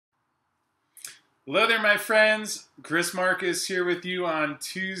Hello there, my friends. Chris Marcus here with you on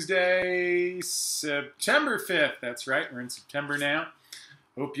Tuesday, September 5th. That's right, we're in September now.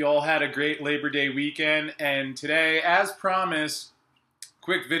 Hope you all had a great Labor Day weekend. And today, as promised,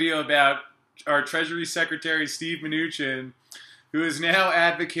 quick video about our Treasury Secretary, Steve Mnuchin, who is now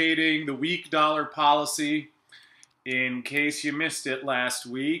advocating the weak dollar policy. In case you missed it last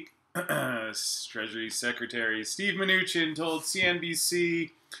week, Treasury Secretary Steve Mnuchin told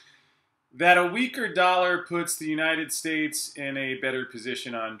CNBC that a weaker dollar puts the United States in a better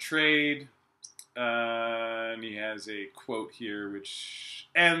position on trade. And he has a quote here which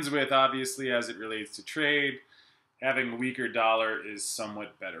ends with, obviously, as it relates to trade, having a weaker dollar is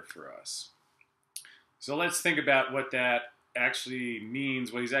somewhat better for us. So let's think about what that actually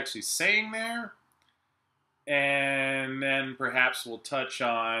means, what he's actually saying there. And then perhaps we'll touch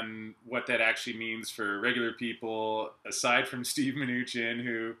on what that actually means for regular people, aside from Steve Mnuchin,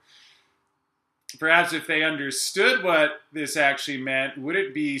 who perhaps if they understood what this actually meant, would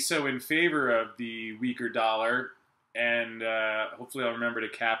it be so in favor of the weaker dollar? And hopefully I'll remember to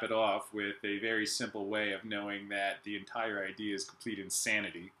cap it off with a very simple way of knowing that the entire idea is complete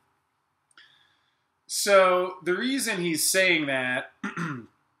insanity. So the reason he's saying that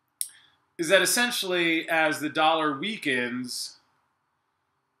is that essentially as the dollar weakens,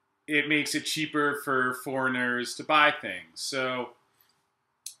 it makes it cheaper for foreigners to buy things. So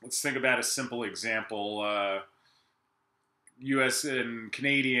let's think about a simple example. U.S. and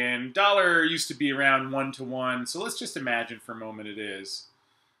Canadian dollar used to be around 1-to-1. So let's just imagine for a moment it is.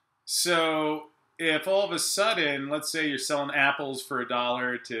 So if all of a sudden, let's say you're selling apples for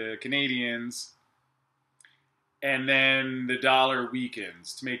 $1 to Canadians, and then the dollar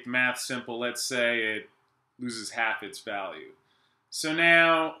weakens. To make the math simple, let's say it loses half its value. So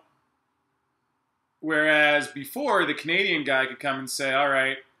now, whereas before the Canadian guy could come and say, all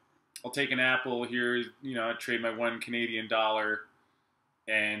right, I'll take an apple here, I trade my $1 Canadian,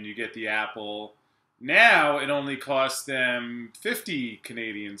 and you get the apple. Now it only costs them 50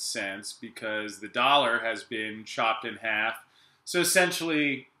 Canadian cents because the dollar has been chopped in half. So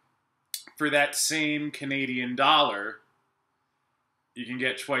essentially, for that same Canadian dollar, you can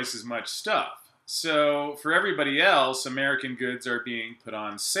get twice as much stuff. So for everybody else, American goods are being put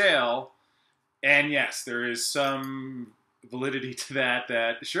on sale. And yes, there is some validity to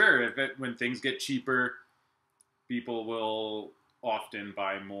that sure, when things get cheaper, people will often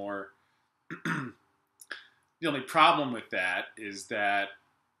buy more. The only problem with that is that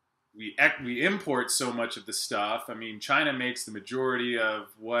we import so much of the stuff. I mean, China makes the majority of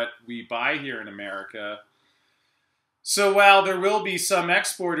what we buy here in America. So while there will be some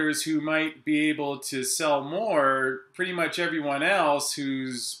exporters who might be able to sell more, pretty much everyone else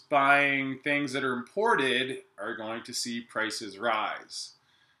who's buying things that are imported are going to see prices rise.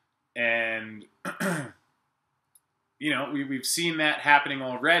 And, we've seen that happening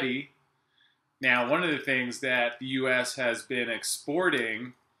already. Now, one of the things that the U.S. has been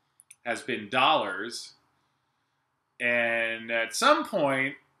exporting has been dollars. And at some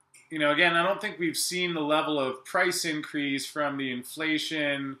point, again, I don't think we've seen the level of price increase from the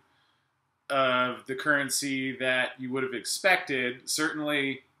inflation of the currency that you would have expected.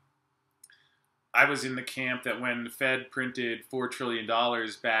 Certainly, I was in the camp that when the Fed printed $4 trillion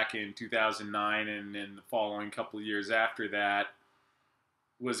back in 2009 and in the following couple of years after that,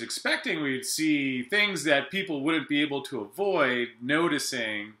 was expecting we'd see things that people wouldn't be able to avoid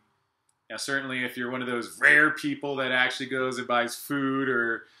noticing. Now, certainly if you're one of those rare people that actually goes and buys food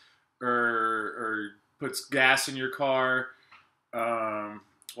or puts gas in your car. Well,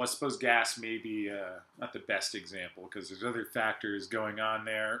 I suppose gas may be not the best example because there's other factors going on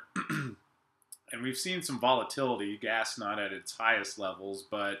there. And we've seen some volatility, gas not at its highest levels,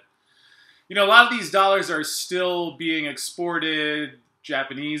 but a lot of these dollars are still being exported,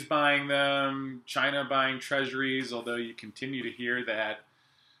 Japanese buying them, China buying treasuries, although you continue to hear that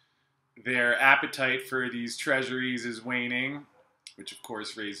their appetite for these treasuries is waning, which of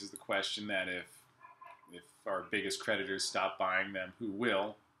course raises the question that if our biggest creditors stop buying them, who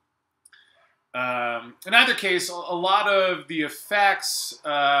will? In either case, a lot of the effects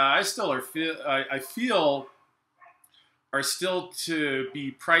I feel are still to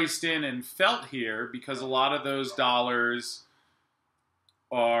be priced in and felt here because a lot of those dollars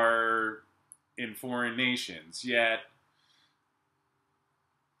are in foreign nations. Yet,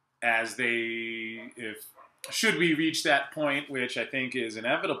 should we reach that point, which I think is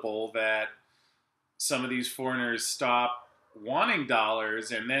inevitable, that some of these foreigners stop wanting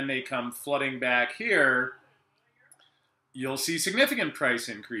dollars and then they come flooding back here, you'll see significant price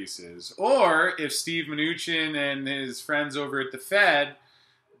increases. Or if Steve Mnuchin and his friends over at the Fed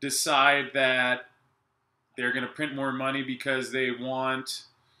decide that They're going to print more money because they want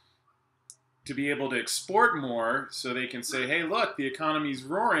to be able to export more, so they can say, hey, look, the economy's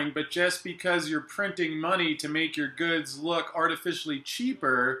roaring, but just because you're printing money to make your goods look artificially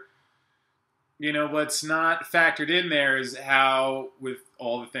cheaper, what's not factored in there is how, with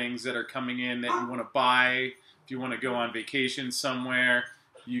all the things that are coming in that you want to buy, if you want to go on vacation somewhere,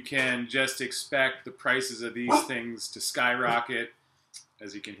 you can just expect the prices of these things to skyrocket.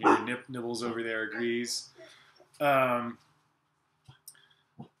 As you can hear, Nibbles over there agrees.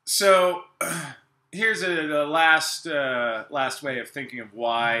 So here's a last way of thinking of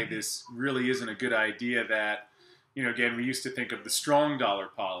why this really isn't a good idea. That, again, we used to think of the strong dollar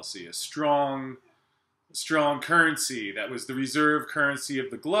policy, a strong currency that was the reserve currency of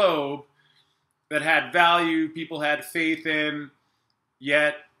the globe, that had value, people had faith in.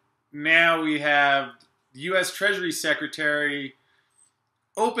 Yet now we have the U.S. Treasury Secretary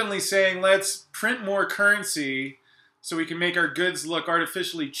openly saying, let's print more currency so we can make our goods look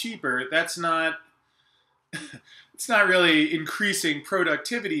artificially cheaper. That's not, it's not really increasing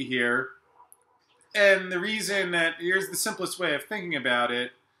productivity here. And the reason that, here's the simplest way of thinking about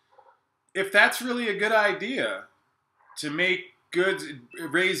it, if that's really a good idea to make goods,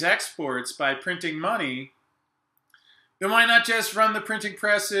 raise exports by printing money, then why not just run the printing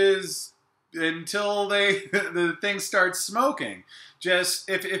presses until the thing starts smoking? Just,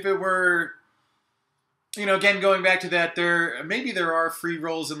 if it were, again, going back to that, maybe there are free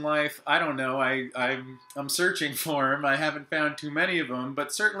rolls in life. I don't know. I'm searching for them. I haven't found too many of them.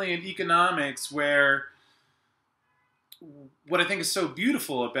 But certainly in economics, where what I think is so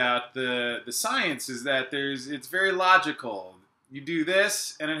beautiful about the science is that it's very logical. You do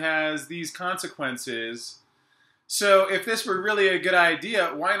this, and it has these consequences. So if this were really a good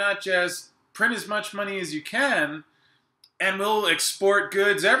idea, why not just print as much money as you can, and we'll export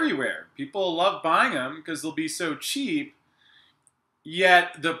goods everywhere? People love buying them because they'll be so cheap,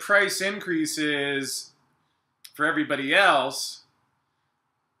 yet the price increases for everybody else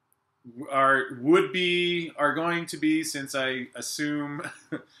are going to be, since I assume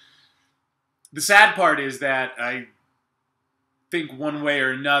the sad part is that I think one way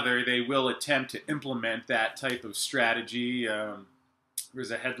or another they will attempt to implement that type of strategy. There's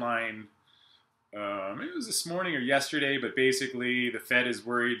a headline, maybe it was this morning or yesterday, but basically the Fed is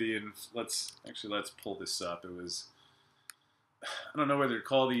worried. Let's pull this up. It was, I don't know whether to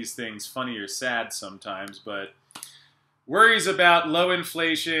call these things funny or sad sometimes, but worries about low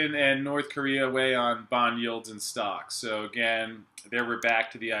inflation and North Korea weigh on bond yields and stocks. So again, there we're back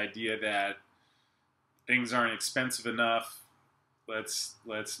to the idea that things aren't expensive enough. Let's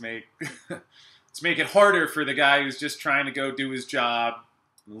make let's make it harder for the guy who's just trying to go do his job,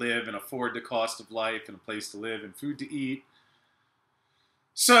 live, and afford the cost of life and a place to live and food to eat.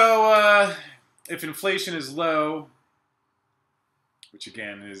 So if inflation is low, which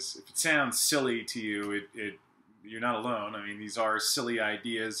again is, if it sounds silly to you, you're not alone. I mean, these are silly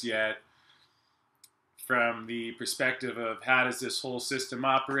ideas, yet from the perspective of how does this whole system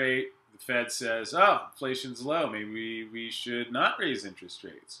operate, the Fed says, oh, inflation's low. Maybe we should not raise interest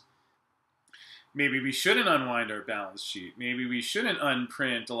rates. Maybe we shouldn't unwind our balance sheet. Maybe we shouldn't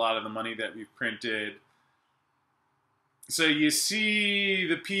unprint a lot of the money that we've printed. So you see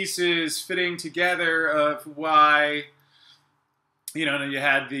the pieces fitting together of why, you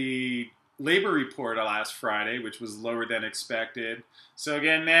had the labor report last Friday, which was lower than expected. So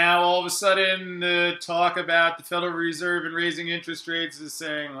again, now all of a sudden the talk about the Federal Reserve and raising interest rates is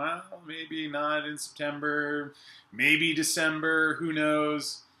saying, well, maybe not in September, maybe December, who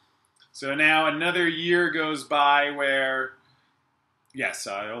knows. So now another year goes by where, yes,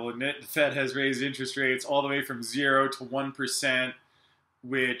 I'll admit the Fed has raised interest rates all the way from 0 to 1%,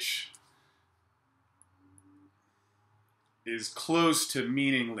 which is close to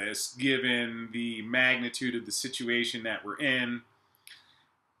meaningless given the magnitude of the situation that we're in.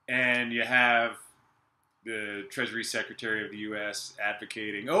 And you have the Treasury Secretary of the U.S.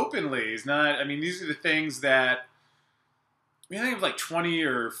 advocating openly. These are the things that, I think of like 20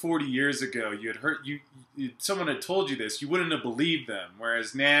 or 40 years ago, you had heard, someone had told you this, you wouldn't have believed them.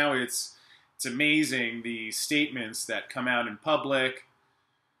 Whereas now it's amazing the statements that come out in public,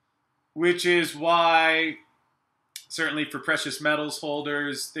 which is why, certainly for precious metals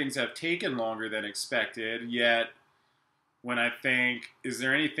holders, things have taken longer than expected. Yet, when I think, is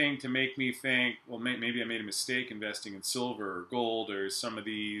there anything to make me think, well, maybe I made a mistake investing in silver or gold or some of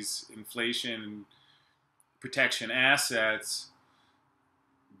these inflation protection assets?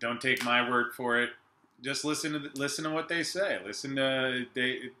 Don't take my word for it. Just listen to what they say. At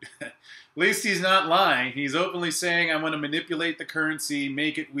least he's not lying. He's openly saying, I want to manipulate the currency,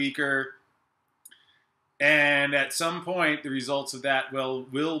 make it weaker. And at some point, the results of that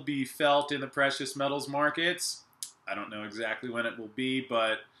will be felt in the precious metals markets. I don't know exactly when it will be,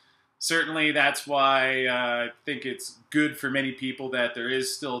 but certainly that's why I think it's good for many people that there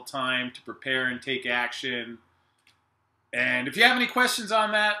is still time to prepare and take action. And if you have any questions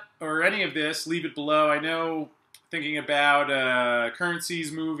on that or any of this, leave it below. I know thinking about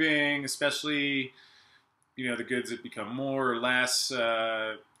currencies moving, especially the goods that become more or less,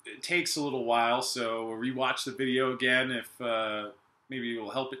 it takes a little while. So rewatch the video again if maybe it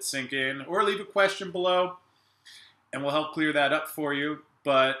will help it sink in, or leave a question below, and we'll help clear that up for you.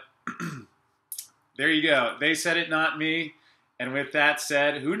 But there you go. They said it, not me. And with that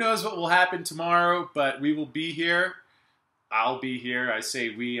said, who knows what will happen tomorrow, but we will be here. I'll be here. I say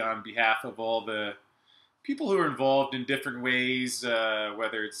we on behalf of all the people who are involved in different ways,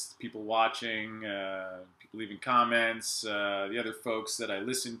 whether it's people watching, people leaving comments, the other folks that I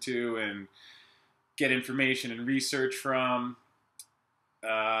listen to and get information and research from.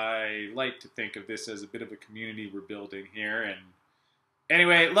 I like to think of this as a bit of a community we're building here. And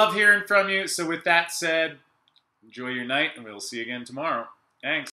anyway, love hearing from you. So with that said, enjoy your night, and we'll see you again tomorrow. Thanks.